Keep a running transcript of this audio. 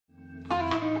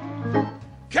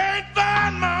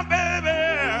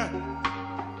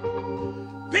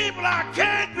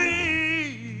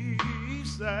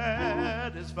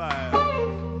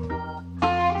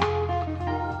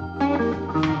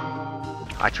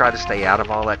I try to stay out of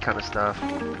all that kind of stuff.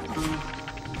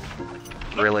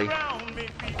 Really.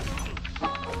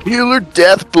 Healer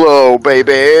death blow,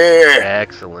 baby!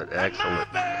 Excellent, excellent.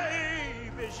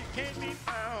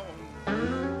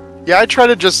 Yeah, I try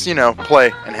to just, you know,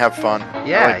 play and have fun.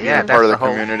 Yeah, I like being part of the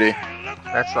community.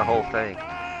 That's the whole thing.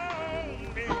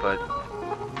 But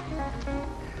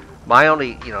my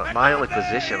only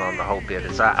position on the whole bit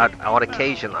is, on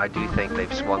occasion, I do think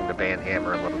they've swung the Van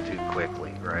Hammer a little too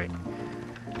quickly, right?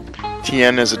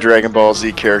 Tien is a Dragon Ball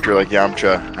Z character like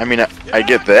Yamchaa. I mean, I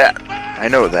get that. I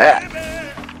know that.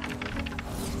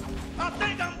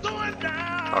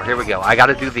 Oh, here we go. I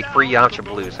gotta do the free Yamchaa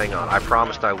blues. Hang on. I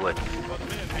promised I would.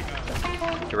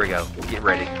 Here we go. Get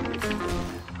ready.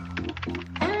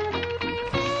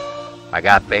 I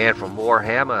got banned from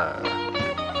Warhammer.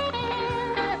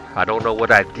 I don't know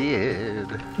what I did.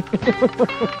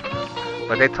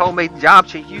 But they told me,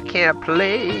 Yamchaa, you can't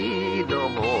play no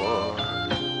more.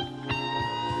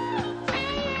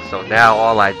 So now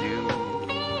all I do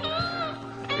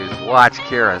is watch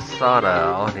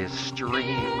Karasana on his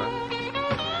stream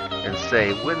and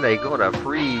say, when they gonna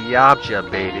free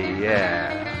Yamchaa, baby?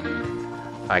 Yeah.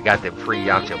 I got them free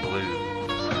Yamchaa blues.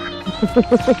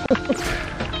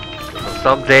 So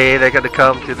someday they're gonna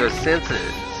come to their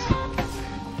senses,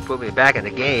 put me back in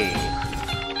the game,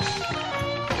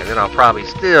 and then I'll probably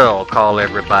still call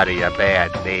everybody a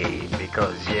bad name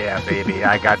because, yeah, baby,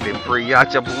 I got them free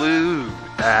Yamchaa blues.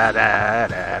 Da, da,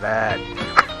 da, da.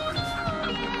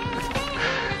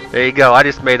 There you go. I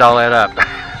just made all that up.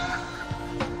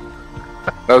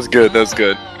 That was good. That was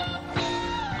good.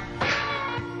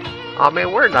 Oh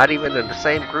man, we're not even in the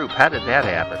same group. How did that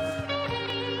happen?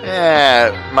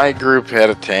 Yeah, my group had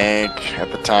a tank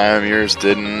at the time. Yours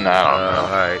didn't. I don't know.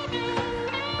 Alright.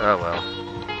 Oh well.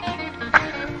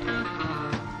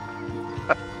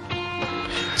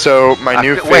 So, my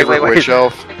new favorite Witch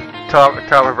Elf. Tom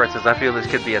says, I feel this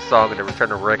could be a song in the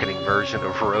Return of Reckoning version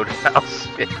of Roadhouse.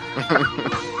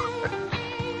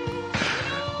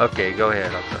 Okay, go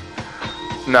ahead. I'm sorry.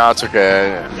 No, it's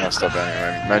okay. I messed up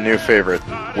anyway. My new favorite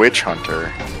Witch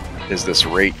Hunter is this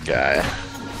Rate guy.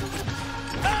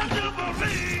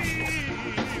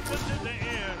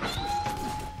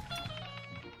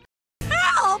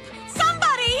 Help!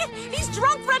 Somebody! These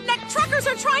drunk redneck truckers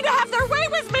are trying to have their way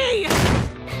with me!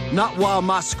 Not while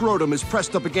my scrotum is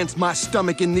pressed up against my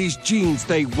stomach in these jeans,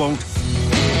 they won't.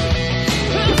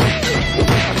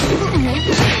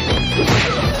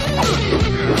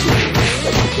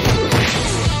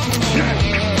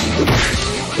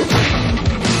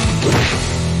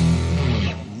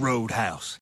 Roadhouse.